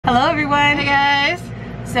Hello everyone! Hey guys!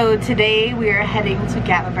 So today we are heading to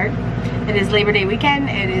Gatlinburg. It is Labor Day weekend,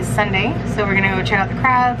 it is Sunday, so we're gonna go check out the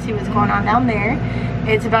crowd, see what's going on down there.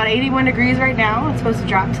 It's about 81 degrees right now. It's supposed to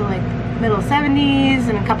drop to like middle 70s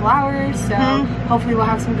in a couple hours, so hopefully we'll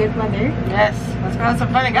have some good weather. Yes, let's go have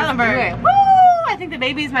some fun in Gatlinburg. Woo! I think the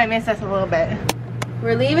babies might miss us a little bit.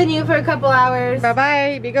 We're leaving you for a couple hours.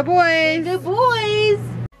 Bye-bye, be good boys! Be good boys!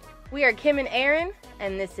 We are Kim and Aaron,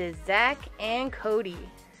 and this is Zach and Cody.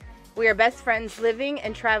 We are best friends living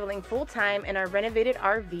and traveling full-time in our renovated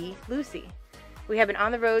RV, Lucy. We have been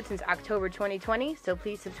on the road since October 2020, so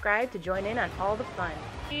please subscribe to join in on all the fun.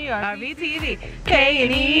 RVTV,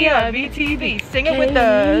 K&E RVTV, sing it with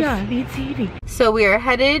us. RVTV. So we are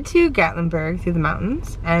headed to Gatlinburg through the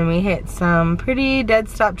mountains, and we hit some pretty dead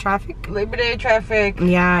stop traffic. Labor Day traffic.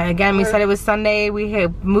 Yeah, again, we said it was Sunday. We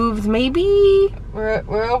had moved maybe.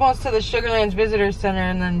 We're almost to the Sugarlands Visitor Center,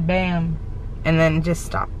 and then bam. And then just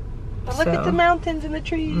stopped. But look at the mountains and the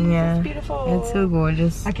trees. Yeah, it's beautiful. It's so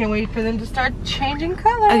gorgeous. I can't wait for them to start changing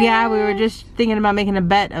colors. Oh yeah, we were just thinking about making a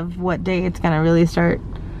bet of what day it's gonna really start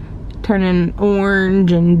turning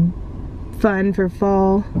orange and fun for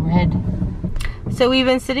fall. Red. So we've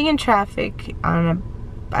been sitting in traffic on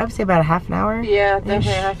I would say about a half an hour. Yeah,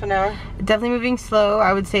 definitely half an hour. Definitely moving slow.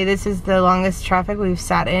 I would say this is the longest traffic we've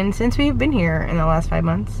sat in since we've been here in the last 5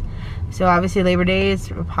 months. So obviously Labor Day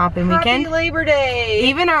is a poppin' weekend. Happy Labor Day!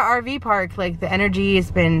 Even our RV park, like the energy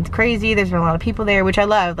has been crazy. There's been a lot of people there, which I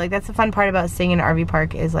love. Like that's the fun part about staying in an RV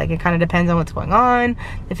park is like it kind of depends on what's going on.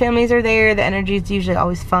 The families are there. The energy is usually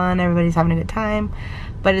always fun. Everybody's having a good time.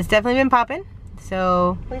 But it's definitely been poppin'.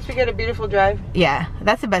 So at least we get a beautiful drive. Yeah,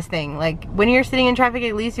 that's the best thing. Like when you're sitting in traffic,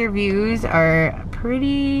 at least your views are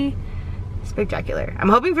pretty spectacular. I'm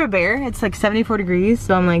hoping for a bear. It's like 74 degrees,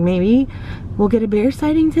 so I'm like maybe we'll get a bear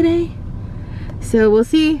sighting today. So we'll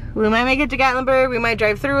see. We might make it to Gatlinburg. We might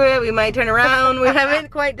drive through it. We might turn around. We haven't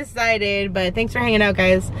quite decided, but thanks for hanging out,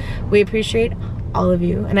 guys. We appreciate all of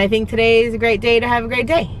you. And I think today is a great day to have a great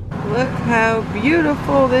day. Look how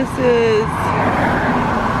beautiful this is.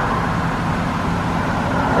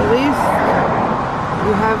 At least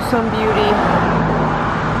you have some beauty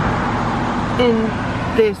in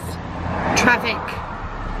this traffic.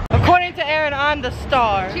 According to Erin, I'm the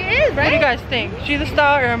star. She is, right? What do you guys think? She the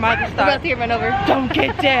star or am I the star? Let's see her run over. Don't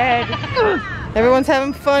get dead. Everyone's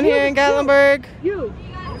having fun here in Gatlinburg.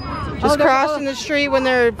 Just crossing the street when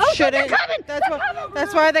they're shouldn't.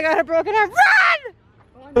 That's why they got a broken arm. Run!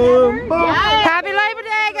 Yes. Happy Labor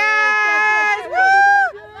Day, guys! Woo!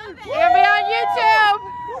 You'll be on YouTube.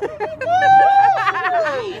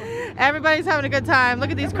 Everybody's having a good time.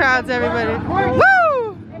 Look at these crowds, everybody. Woo!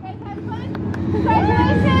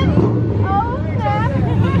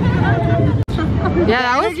 Yeah,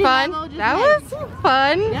 that was fun. That was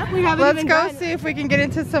fun. Yeah, let's go see if we can get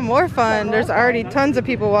into some more fun. There's already tons of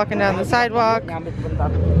people walking down the sidewalk.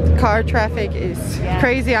 Car traffic is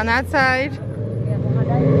crazy on that side.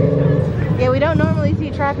 Yeah, we don't normally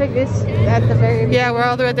see traffic this at the very beginning. Yeah, we're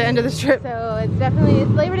all the way at the end of the strip. So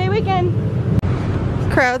it's Labor Day weekend.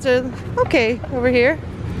 Crowds are okay over here.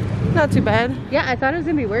 Not too bad. Yeah, I thought it was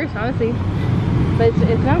gonna be worse, honestly. But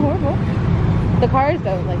it's not horrible. The cars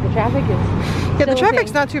though, like the traffic is. Yeah, the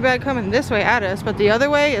traffic's not too bad coming this way at us, but the other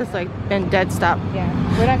way is like been dead stop. Yeah,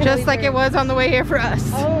 we're not gonna just like it was on the way here for us.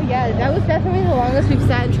 Oh yeah, that was definitely the longest we've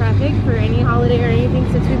sat in traffic for any holiday or anything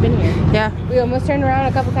since we've been here. Yeah. We almost turned around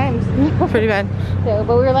a couple times. Pretty bad. So,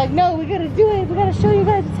 but we were like, no, we gotta do it. We gotta show you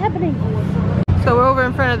guys what's happening. So we're over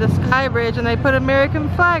in front of the Sky Bridge, and they put an American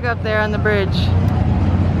flag up there on the bridge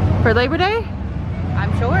for Labor Day.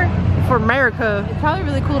 I'm sure. For America. It's probably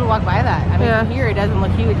really cool to walk by that. I mean, from here it doesn't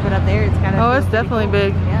look huge, but up there it's kind of. Oh, it's definitely cool.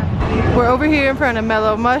 big. Yeah. We're over here in front of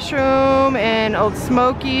Mellow Mushroom and Ole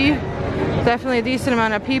Smoky. Definitely a decent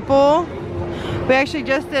amount of people. We actually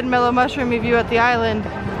just did Mellow Mushroom review at the island.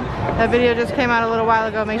 That video just came out a little while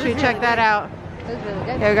ago. Make sure you check that out. It was really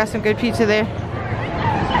good. Yeah, we got some good pizza there.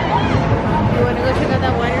 You want to go check out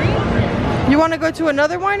that winery? You want to go to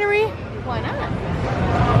another winery? Why not?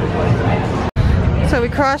 So we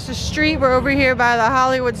crossed the street. We're over here by the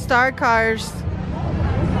Hollywood Star Cars.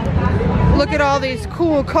 Look at all these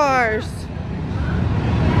cool cars.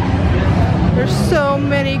 There's so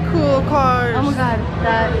many cool cars. Oh my god,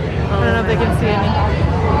 that. I don't know if they can see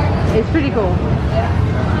any. It's pretty cool.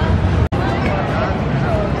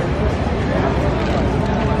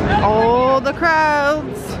 All the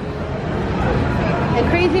crowds. And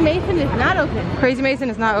Crazy Mason is not open. Crazy Mason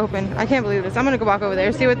is not open. I can't believe this. I'm gonna go walk over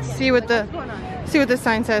there. See what the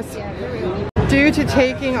sign says. Yeah, there we go. Due to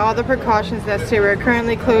taking all the precautions necessary, we're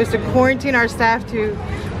currently closed to quarantine our staff to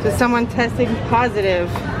someone testing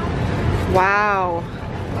positive. Wow.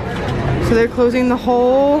 So they're closing the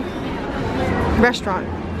whole restaurant.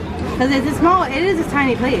 Because it is a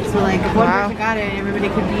tiny place. So like if one person got it, everybody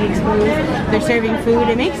could be exposed. They're serving food.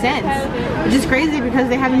 It makes sense. It's just crazy because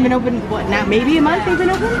they haven't been open, what, now maybe a month they've been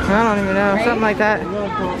open? I don't even know, right? Something like that.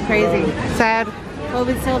 Crazy. Sad.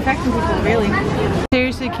 COVID's still affecting people, really.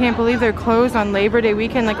 Seriously can't believe they're closed on Labor Day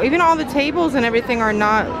weekend. Like even all the tables and everything are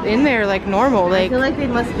not in there like normal. Like I feel like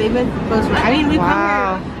they've been closed. I mean, we've come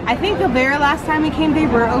here. I think the very last time we came, they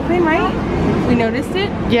were open, right? We noticed it.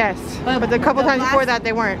 Yes, but the couple times before that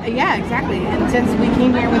they weren't. Yeah, exactly. And since we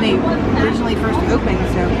came here when they originally first opened,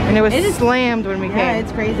 so and it was slammed when we came. Yeah,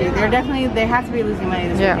 it's crazy. They have to be losing money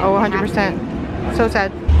this weekend. Yeah, oh, 100%. So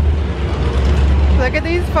sad. Look at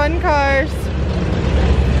these fun cars.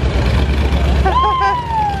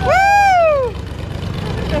 Woo!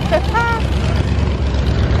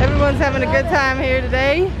 Everyone's having a good time here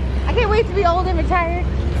today. I can't wait to be old and retired.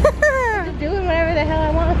 Just doing whatever the hell I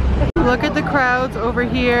want. Look at the crowds over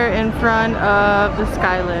here in front of the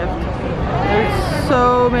Skylift. There's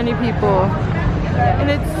so many people. And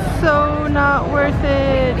it's so not worth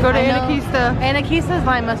it. Go to Anakista. Anakista's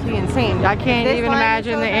line must be insane. I can't even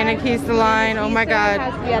imagine the Anakista line. Oh my god. It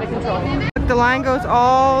has to be out of control. The line goes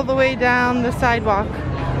all the way down the sidewalk.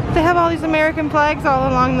 They have all these American flags all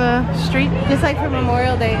along the street. Just like for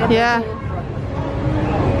Memorial Day. Yeah.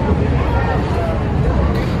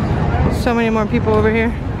 So many more people over here.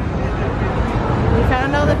 We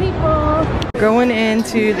found all the people. Going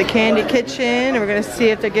into the candy kitchen and we're gonna see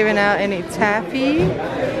if they're giving out any taffy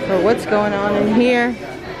or what's going on in here.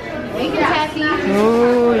 Taffy.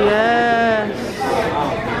 Oh yes.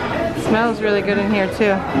 It smells really good in here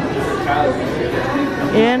too.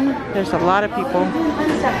 And there's a lot of people.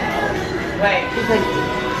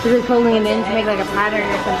 She's like holding it in to make like a pattern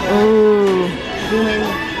or something. Ooh. Zoom in.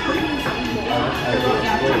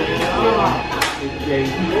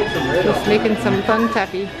 Just making some fun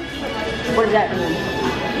taffy. What does that mean?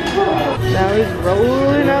 Now he's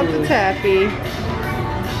rolling out the taffy.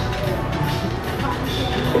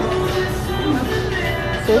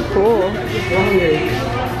 So cool.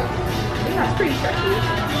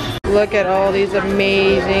 Look at all these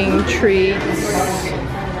amazing treats.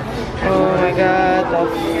 Oh my god, the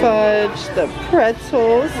fudge, the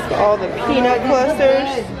pretzels, all the peanut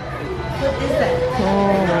clusters. What is that?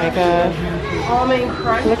 Oh my god. Almond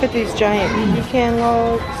crunch. Look at these giant pecan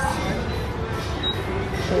logs.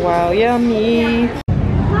 Wow, yummy.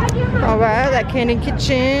 Alright, that candy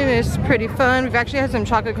kitchen is pretty fun. We've actually had some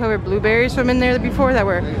chocolate covered blueberries from in there before that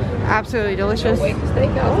were absolutely delicious.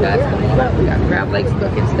 Steakhouse, guys. We got crab legs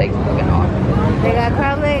cooking, steaks cooking on. They got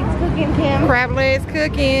crab legs cooking, Kim. Crab legs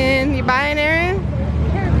cooking. You buying, Aaron?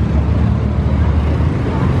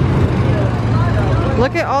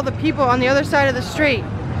 Look at all the people on the other side of the street.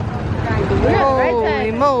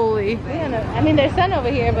 Holy moly. I mean, there's sun over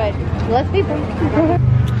here, but less people.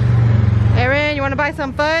 Aaron, you want to buy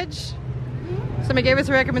some fudge? Somebody gave us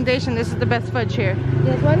a recommendation. This is the best fudge here.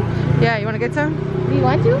 This one? Yeah, you want to get some? Do you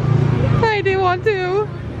want to? I do want to.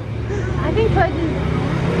 I think fudge is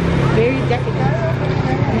very decadent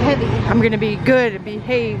and heavy. I'm going to be good and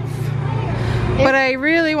behave. But I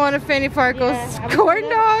really want a Fanny Farkle's corn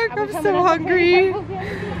dog. I'm so hungry.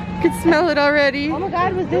 I can smell it already. Oh my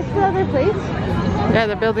god, was this the other place? Yeah,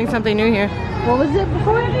 they're building something new here. What was it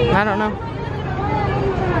before? I don't know.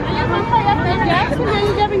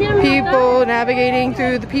 People navigating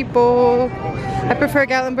through the people. I prefer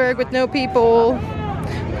Gatlinburg with no people.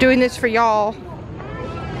 Doing this for y'all.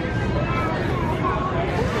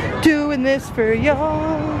 Doing this for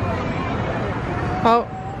y'all. Oh,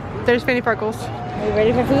 there's Fanny Farkle's. Are you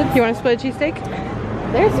ready for food? You want to split a cheesesteak?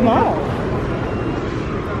 They're small.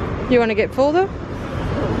 You want to get full though?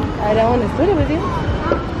 I don't want to split it with you.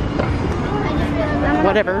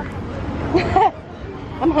 Whatever.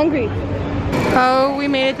 I'm hungry. Oh, we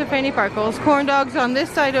made it to Fanny Farkle's. Corn dogs on this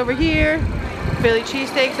side over here. Philly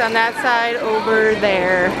cheesesteaks on that side over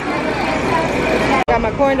there. Got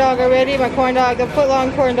my corn dog already. My corn dog, the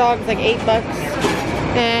foot-long corn dog is like $8.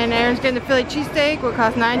 And Aaron's getting the Philly cheesesteak, will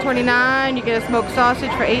cost $9.29. You get a smoked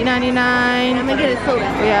sausage for $8.99. I'm gonna get a soda.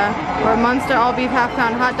 Yeah, or a Munster all beef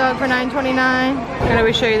half-pound hot dog for $9.29. I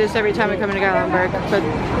always show you this every time we come into Gatlinburg, but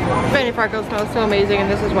Fanny Farkle smells so amazing, and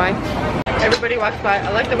this is why. Everybody walks by. I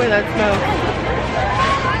like the way that smells.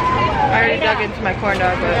 I already dug into my corn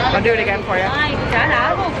dog, but I'll do it again for you.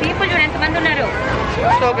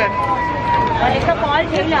 So good.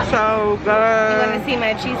 So good. You want to see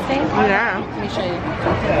my cheesesteak? Yeah. Let me show you.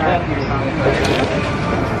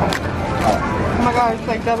 Oh my god, it's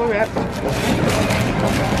like double wrapped.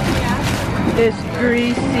 It's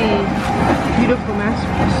greasy. Beautiful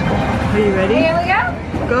masterpiece. Are you ready? Here we go.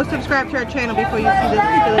 Go subscribe to our channel before you see this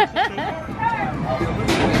delicious thing.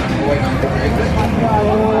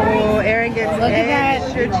 Oh, Aaron gets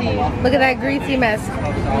extra cheese. Look at that greasy mess.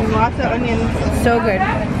 And lots of onions. So good.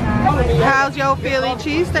 How's your Philly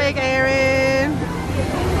cheesesteak, Aaron?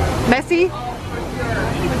 Messy?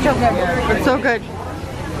 It's so good. It's so good.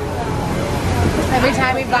 Every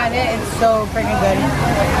time we've gotten it, it's so freaking good.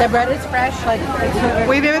 The bread is fresh, like it's so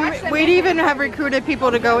good. We'd even have recruited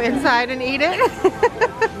people to go inside and eat it.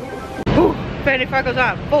 Ooh, Fanny Fargo's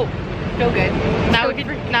on. Oh, so good. Now we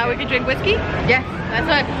can drink whiskey? Yes, that's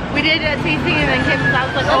what we did a tasting, and then Kim was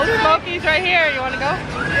like, Ole Smoky's right here. You wanna go?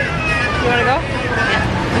 You wanna go?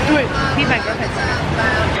 Yeah. Let's do it. He's my girlfriend.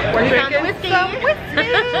 We're found drinking whiskey. some whiskey.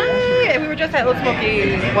 And we were just at Ole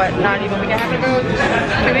Smoky, what, not even a week and a half ago?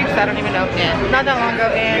 2 weeks? I don't even know. Yeah. Not that long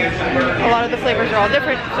ago, and a lot of the flavors are all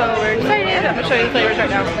different, so we're excited. I'm gonna show you the flavors right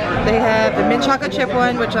now. They have the mint chocolate chip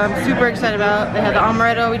one, which I'm super excited about. They have the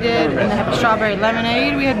amaretto we did, and they have the strawberry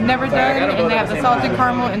lemonade we had never done, and they have the salted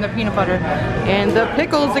caramel and the peanut butter. And the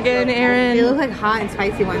pickles again, Aaron. They look like hot and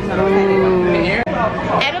spicy ones. I'm excited.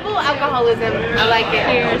 Edible alcoholism. I like it.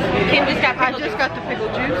 Cheers. Kim just got I just got the pickle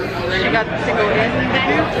juice. She got the pickle in the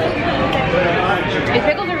juice. These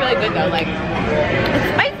pickles are really good though. Like, it's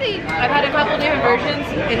spicy. I've had a couple different versions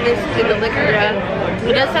in the liquor.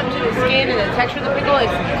 It does something to the skin and the texture of the pickle.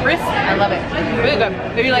 It's crisp. I love it. It's really good.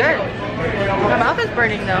 If you like pickles. My mouth is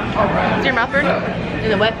burning though. Is your mouth burning? In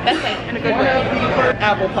the wet, best way. In a good way.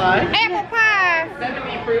 Apple pie. Apple pie!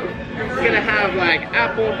 70 proof. It's gonna have like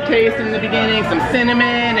apple taste in the beginning, some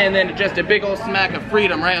cinnamon, and then just a big old smack of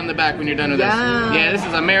freedom right on the back when you're done with this. Yeah, this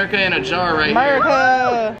is America in a jar right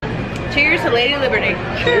America! Cheers to Lady Liberty.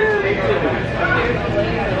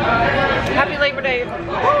 Happy Labor Day.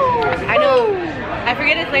 I know. I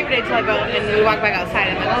forget it's Labor Day till I go and we walk back outside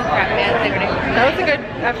and I'm like, oh crap, man, it's Labor Day. That was a good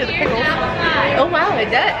after the pickles. Oh wow,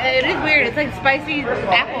 it does. It is weird. It's like spicy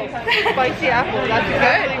apple. Spicy apple. That's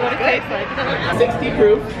exactly what it tastes like. 60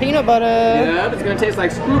 proof. Peanut butter. Yeah, it's gonna taste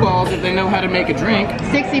like screwballs if they know how to make a drink.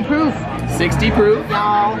 60 proof. 60 proof.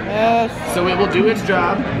 Y'all. Yes. So it will do its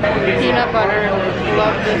job. Peanut butter.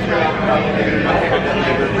 Love this one.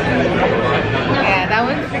 Yeah, that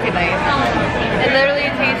one's freaking nice. It literally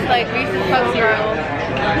tastes like Reese's Puff cereal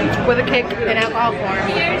with a kick in alcohol form.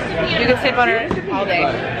 You can sip on it all day.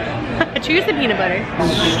 Choose the peanut butter.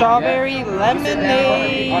 Strawberry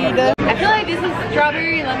lemonade. I feel like this is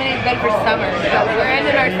strawberry lemonade good for summer. So we're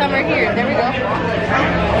ending our summer here. There we go.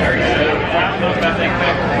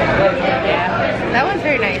 Yeah, that one's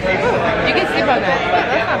very nice. You can sip on that.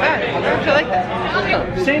 That's not bad. I actually like that.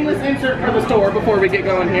 Shameless insert for the store before we get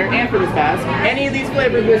going here, and for this pass. Any of these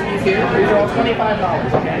flavored whiskeys here, these are all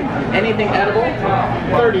 $25, okay? Anything edible,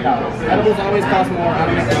 $30. Edibles always cost more. I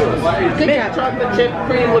don't make the rules. Mint chocolate chip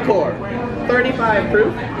cream liqueur, 35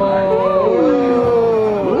 proof.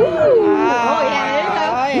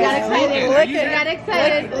 You got excited. Lick You got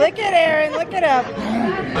excited. Lick it, Aaron. Lick it up.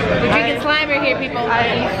 We're drinking Slimer here, people. I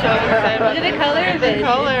am so excited. Look at the color of it. The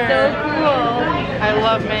color. It's so cool. I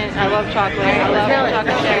love mint. I love chocolate. I love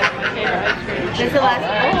chocolate chip. My favorite ice cream. This is the last.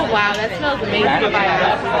 Oh wow, that smells amazing.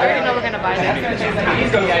 I already know we're gonna buy this.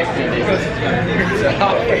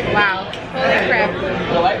 Wow. Holy crap.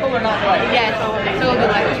 Delightful or not delightful? Yes. So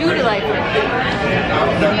delightful. Too delightful.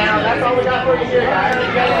 So now that's all we got for you here, guys.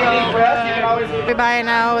 You guys need deep breaths. You can always We're buying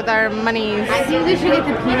now with our monies. I think we should get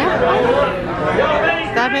the peanut.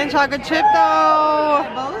 That mint chocolate chip though.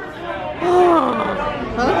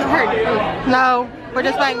 Both hurt. No, we're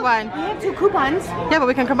just buying one. We have 2 coupons. Yeah, but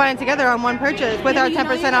we can combine it together on one purchase with our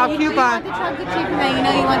 10% off You want coupon. the chocolate chip and then you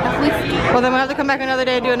know you want the whiskey. Well, then we'll have to come back another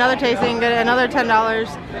day, do another tasting, get another $10,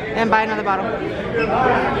 and buy another bottle.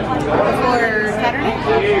 For Saturday?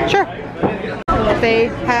 Sure. They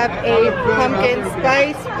have a pumpkin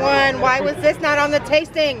spice one. Why was this not on the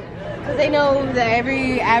tasting? Because they know that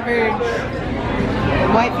every average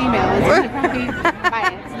white female is going to probably buy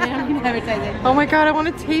it. So they don't need to advertise it. Oh my god, I want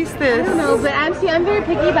to taste this. I don't know, but I'm very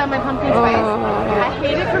picky about my pumpkin spice. I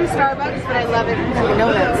hate it from Starbucks, but I love it from Dunkin'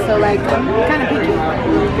 Donuts. So like, I'm kind of picky.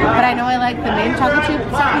 But I know I like the mint chocolate chip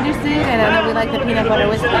stuff we just did, and I know we like the peanut butter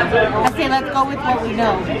whiskey. I say let's go with what we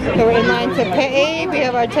know. So we're in line to pay. We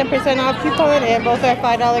have our 10% off coupon and both our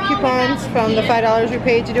 $5 coupons from the $5 we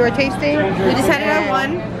paid to do our tasting. We just had it on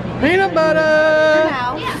one. Peanut butter!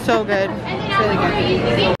 Now. So good. It's really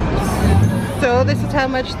good. So this is how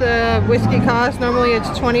much the whiskey costs. Normally it's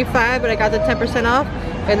 $25, but I got the 10% off,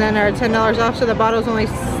 and then our $10 off, so the bottle's only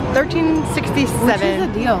 $13.67. Which is a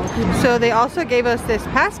deal. So they also gave us this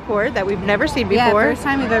passport that we've never seen Yeah, before. first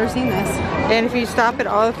time we've ever seen this. And if you stop at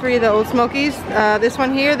all 3 of the Ole Smokies, this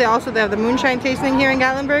one here, they have the moonshine tasting here in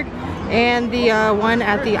Gatlinburg. and the one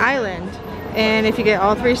at the island. And if you get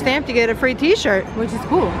all 3 stamped, you get a free t-shirt. Which is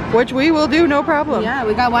cool. Which we will do, no problem. Yeah,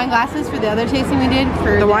 we got wine glasses for the other tasting we did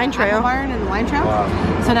for the wine trail. Apple Barn and the wine trail. Wow.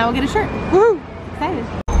 So now we'll get a shirt. Woo! Excited.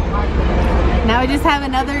 Now we just have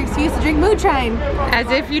another excuse to drink moonshine. As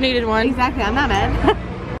if you needed one. Exactly, I'm not mad.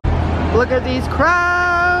 Look at these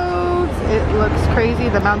crowds. It looks crazy.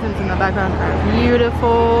 The mountains in the background are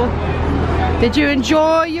beautiful. Did you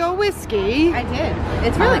enjoy your whiskey? I did.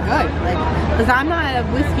 It's really good. Like, cause I'm not a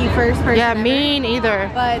whiskey first person. Yeah, me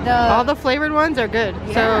neither. But all the flavored ones are good.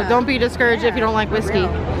 Yeah. So don't be discouraged if you don't like whiskey.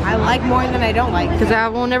 I like more than I don't like. Because I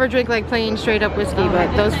will never drink like plain straight up whiskey,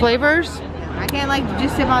 but those flavors. I can't like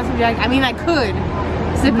just sip on some Jack. I mean, I could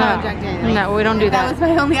sip on Jack Daniels. Like, no, we don't do that. That was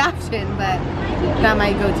my only option, but not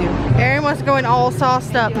my go-to. Erin wants to go in all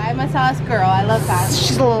sauced up. I'm a sauce girl. I love that.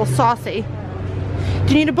 She's a little saucy.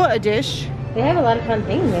 Do you need a butter dish? They have a lot of fun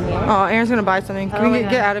things in here. Oh, Erin's gonna buy something. Can we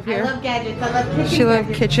get out of here? I love gadgets. I love kitchen She loves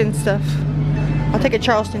kitchen stuff. I'll take a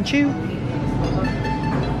Charleston chew.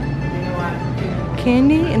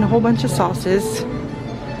 Candy and a whole bunch of sauces.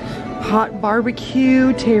 Hot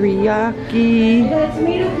barbecue, teriyaki,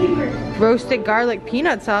 roasted garlic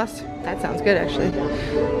peanut sauce. That sounds good actually.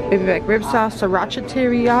 Baby back rib sauce, sriracha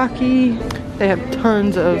teriyaki. They have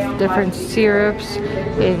tons of different syrups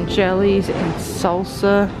and jellies and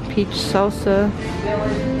salsa, peach salsa,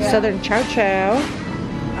 southern chow chow,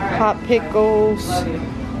 hot pickles.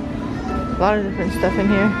 A lot of different stuff in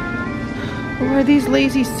here. Oh, are these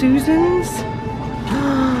Lazy Susans?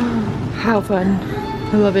 How fun.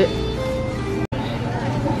 I love it.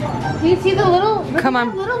 Do you see the little? Come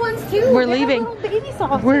on. Little ones too. We're leaving. Baby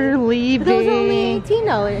sauce. We're leaving. Those are only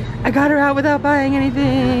 $18. I got her out without buying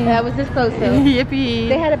anything. That was this close though. Yippee.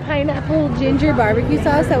 They had a pineapple ginger barbecue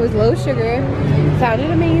sauce that was low sugar. Sounded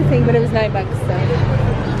amazing, but it was $9.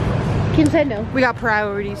 So Kim said no. We got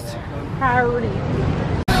priorities. Priority.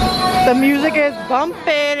 The music is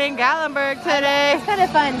bumping in Gatlinburg today. It's kind of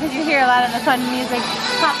fun because you hear a lot of the fun music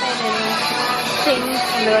popping and things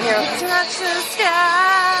and doing here. Touch the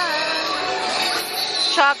sky.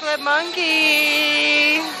 Chocolate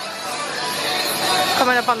monkey.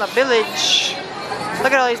 Coming up on the village.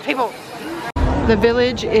 Look at all these people. The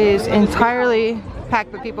village is entirely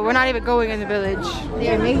packed with people. We're not even going in the village.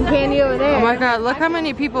 They're making candy over there. Oh my god, look how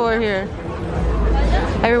many people are here.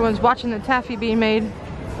 Everyone's watching the taffy being made.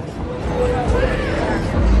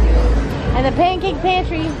 And the pancake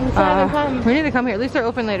pantry. We need to come here. At least they're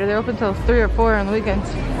open later. They're open till 3 or 4 on the weekends.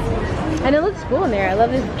 And it looks cool in there. I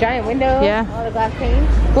love this giant window. Yeah. All the glass panes.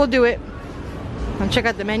 We'll do it. Want to check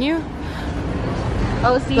out the menu?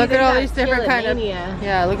 Oh, see, look at all these different kind of.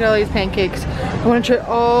 Yeah, look at all these pancakes. I want to try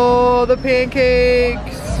all the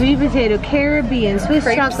pancakes. Sweet potato, Caribbean, Swiss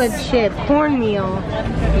Crepes. chocolate chip, cornmeal.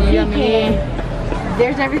 Yummy.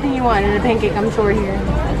 There's everything you want in a pancake, I'm sure here.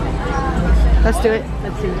 Let's do it.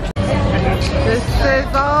 Let's see. This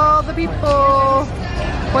is all the people.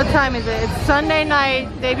 What time is it? It's Sunday night,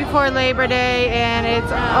 day before Labor Day, and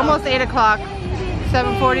it's almost 8 o'clock.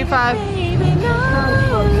 7:45.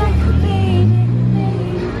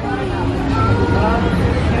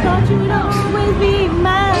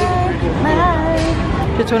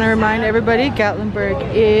 Just want to remind everybody, Gatlinburg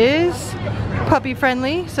is puppy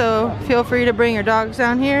friendly, so feel free to bring your dogs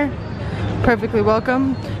down here. Perfectly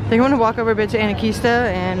welcome. They want to walk over a bit to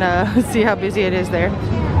Anaquista and see how busy it is there.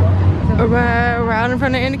 Around in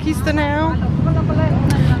front of Anaquista now.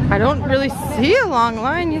 I don't really see a long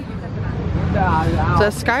line.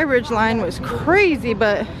 The Skybridge line was crazy,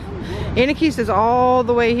 but Anaquista is all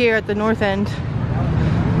the way here at the north end.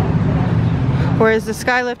 Whereas the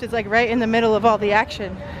Skylift is like right in the middle of all the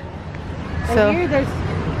action. So and here there's,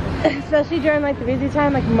 especially during like the busy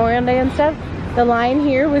time, like Memorial Day and stuff, the line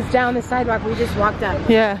here was down the sidewalk we just walked up.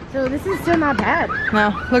 yeah. So this is still not bad.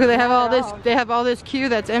 No, look, they have all this. They have all this queue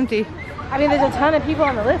that's empty. I mean, there's a ton of people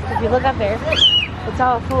on the list. If you look up there, it's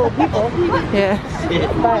all full of people. Yeah.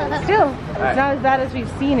 But still, it's not as bad as we've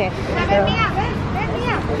seen it. So.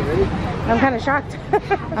 I'm kind of shocked.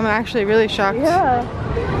 I'm actually really shocked. Yeah.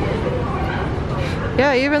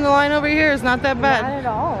 Yeah, even the line over here is not that bad. Not at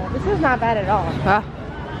all. This is not bad at all.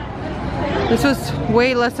 This was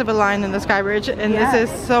way less of a line than the Skybridge, and this is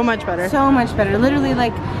so much better. So much better. Literally,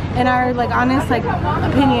 like, in our like honest like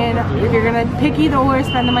opinion, if you're gonna pick either or,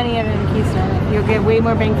 spend the money at Anaquista, you'll get way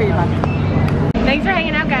more bang for your buck. Thanks for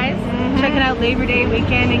hanging out, guys. Checking out Labor Day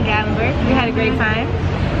weekend in Gatlinburg. We had a great time.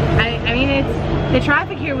 I mean, the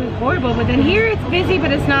traffic here was horrible, but then here it's busy,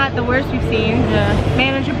 but it's not the worst we've seen. Yeah.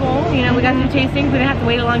 Manageable. You know, we got some tastings. We didn't have to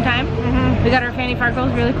wait a long time. We got our Fanny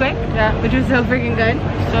Farkles really quick. Yeah. Which was so freaking good.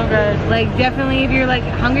 So good. Like, definitely, if you're like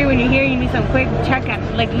hungry when you're here, you need some quick check out.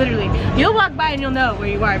 Like, literally, you'll walk by and you'll know where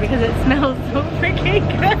you are because it smells so freaking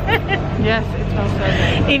good. Yes, it smells so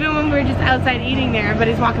good. Even when we're just outside eating there,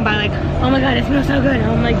 everybody's walking by like, oh my god, it smells so good.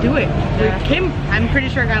 And I'm like, do it. Yeah. Kim, I'm pretty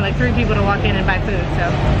sure got like 3 people to walk in and buy food, so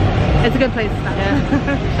it's a good place to stop. Yeah.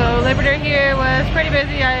 So Labor Day here was pretty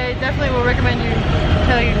busy. I definitely will recommend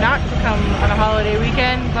tell you not to come on a holiday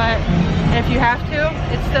weekend, but if you have to,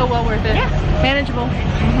 it's still well worth it. Yeah, manageable.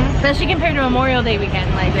 Especially compared to Memorial Day weekend.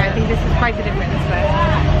 Like, I think this is quite the difference. But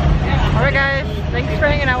alright guys, thanks for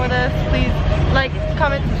hanging out with us. Please like,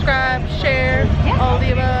 comment, subscribe, share, all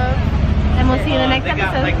the above. and we'll see you in the next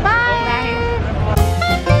episode. Bye!